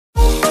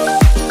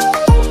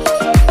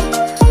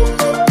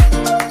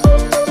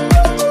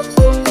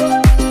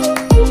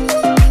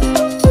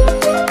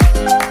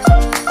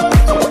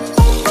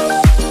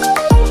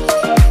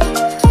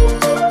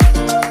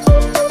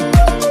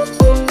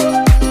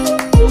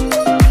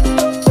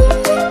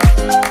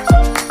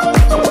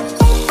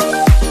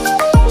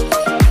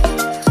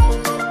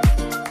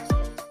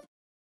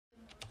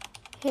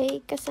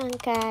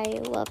Kay!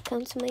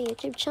 Welcome to my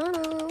YouTube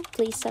channel.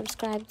 Please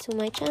subscribe to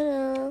my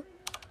channel.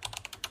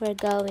 We're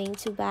going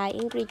to buy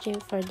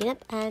ingredients for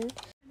ginatan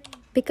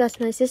because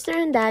my sister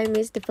and I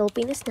miss the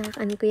Filipino snack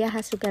and Kuya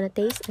has to gonna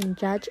taste and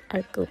judge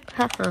our cook.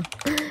 Haha.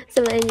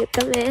 Samahan niyo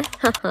kami.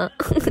 Haha.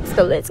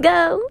 So let's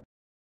go!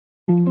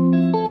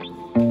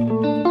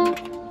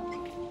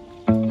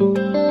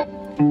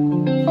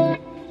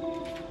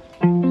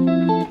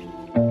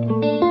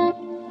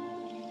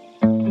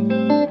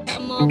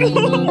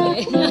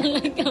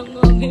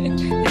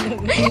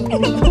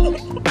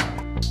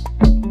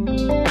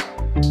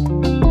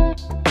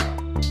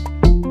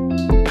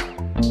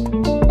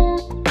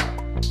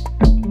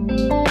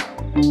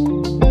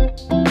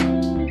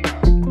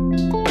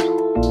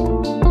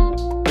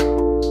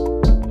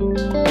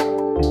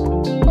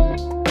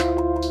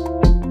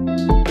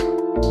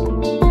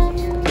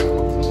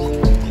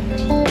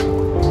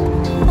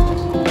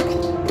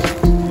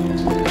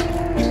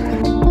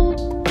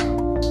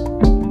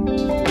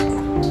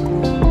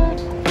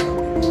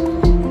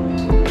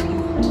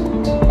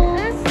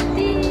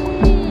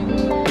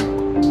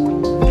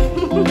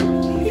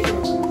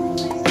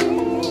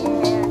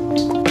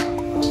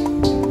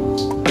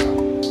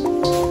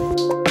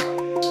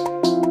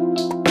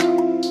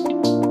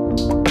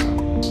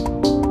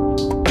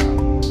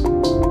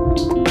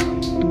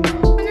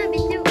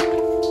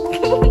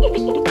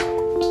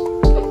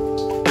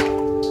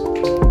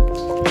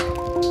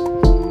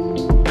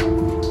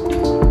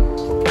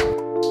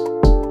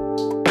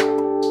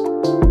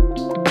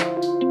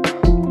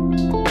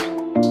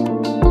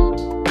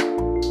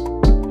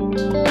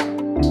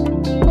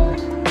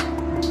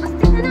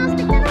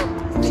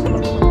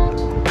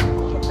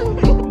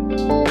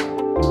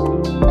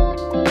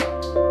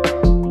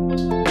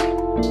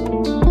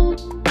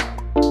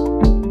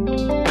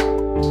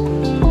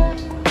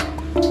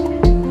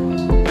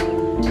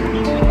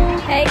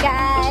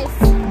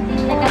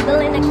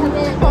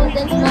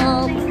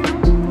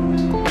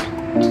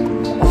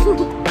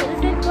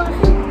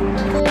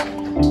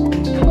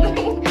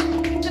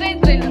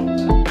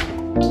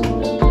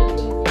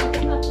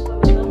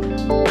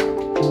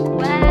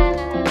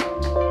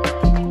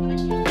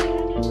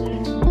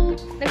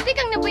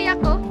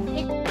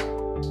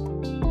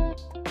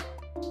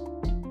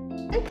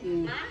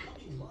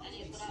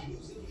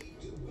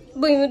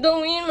 Boy, mo daw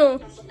yun,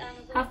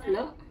 half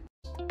lang.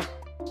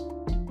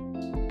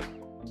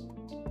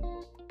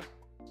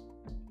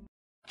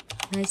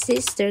 My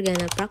sister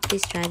gonna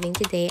practice driving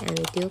today and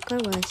we do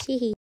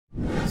carwash.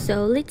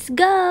 So let's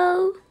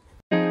go!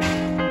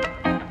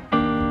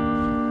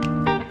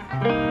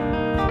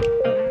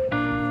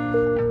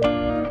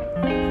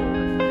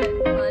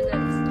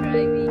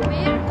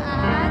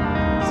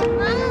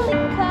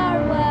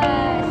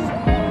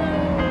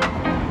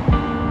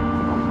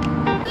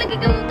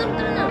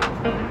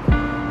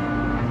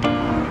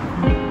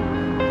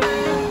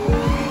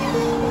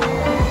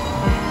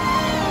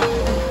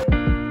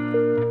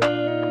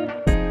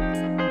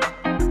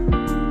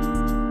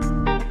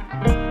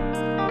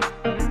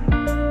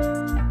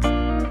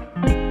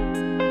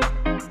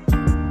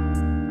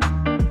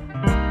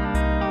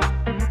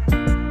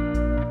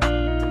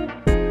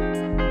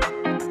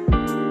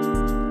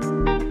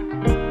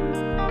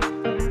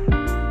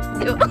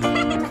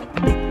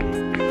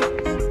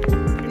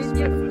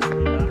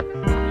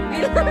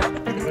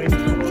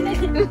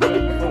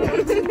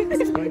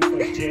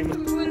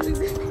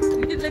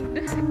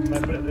 My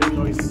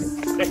brother-in-law is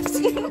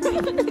sexy.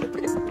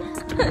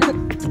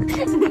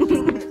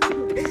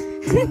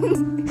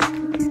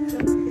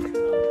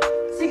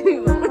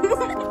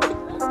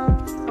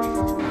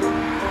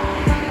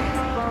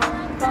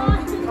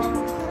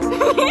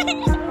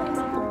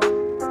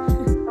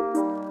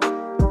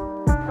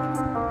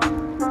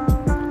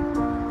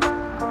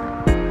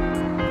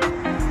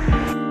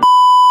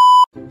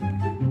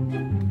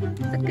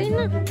 Sakay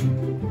na.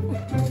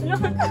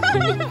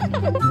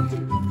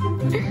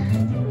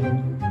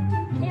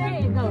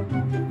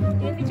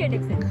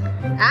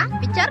 Ah?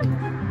 Picture?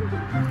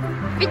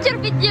 Picture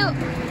video.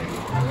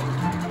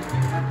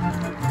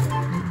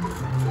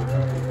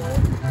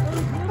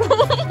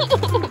 Oh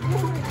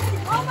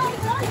my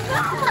god.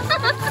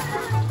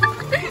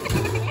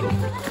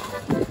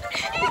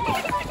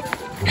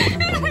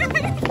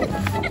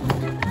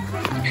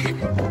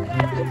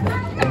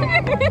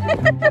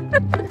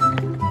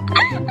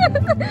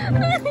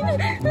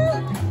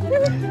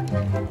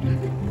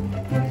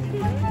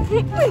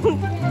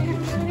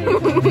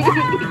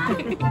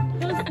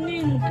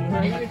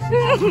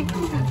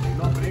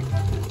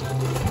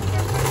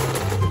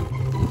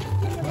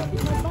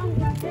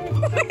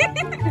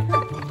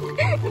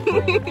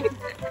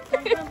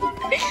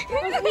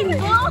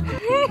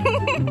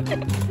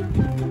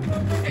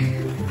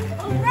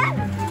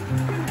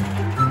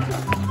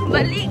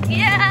 Balik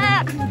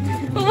ya.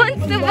 Who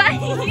wants to buy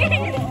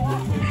it?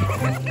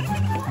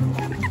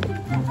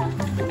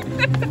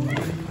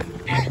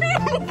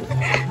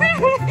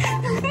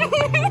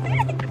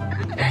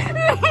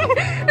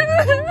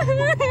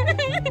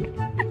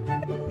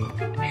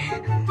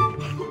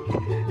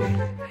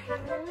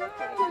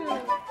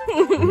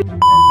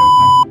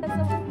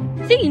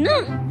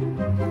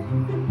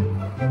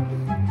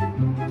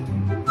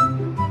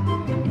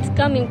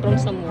 coming from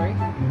somewhere.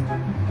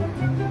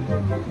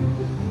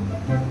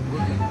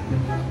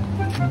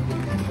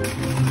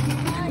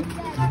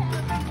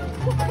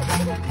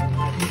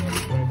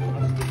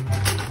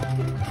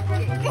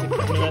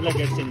 Rosella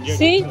gets injured.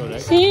 See? Also,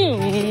 right? See?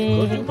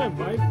 Go to my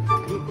wife,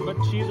 but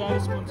she's our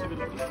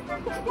responsibility.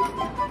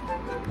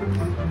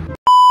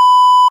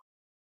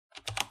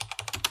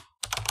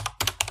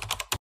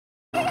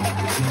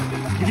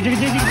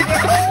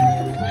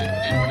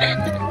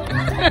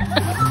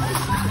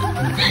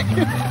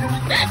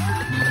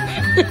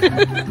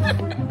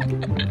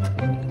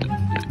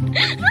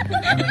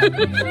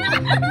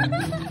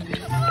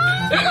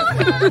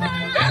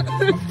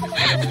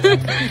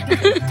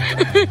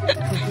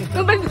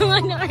 Kapag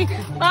naman na kay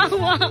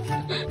pawa.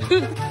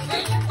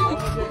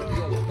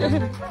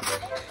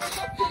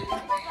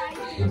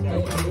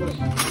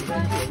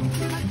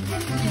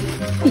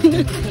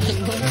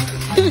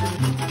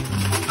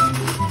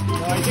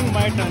 So I think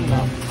my turn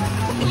now.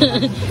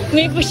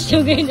 May push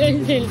to kay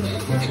Rosel.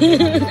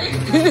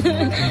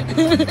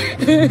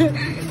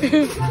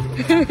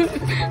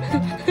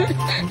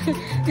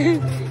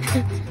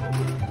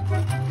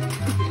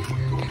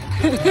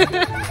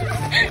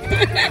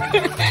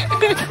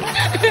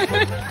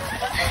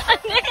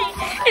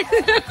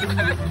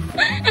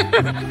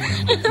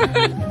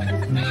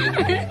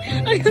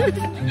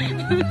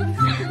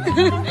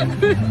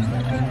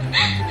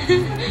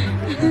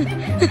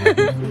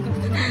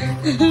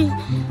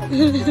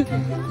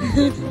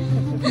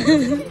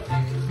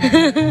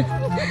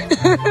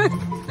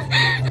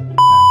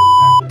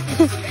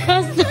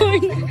 Fast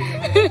turn.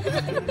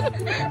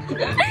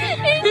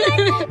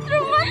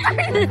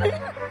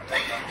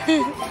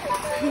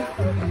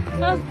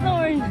 Fast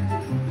turn.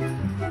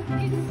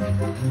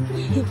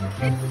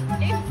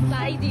 It's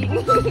sliding.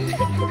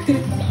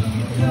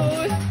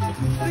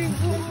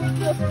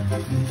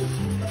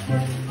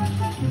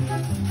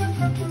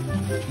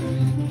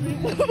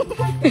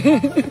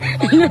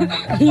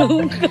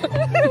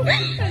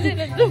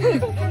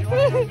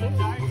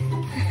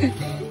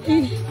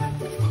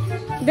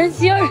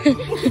 That's your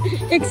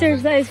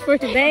exercise for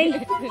today.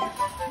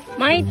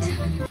 Might,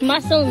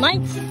 muscle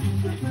might.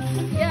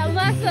 Yeah,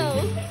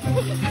 muscle.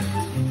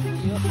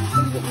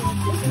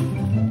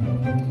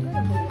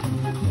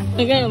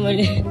 Agak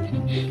mali.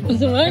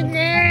 Masuk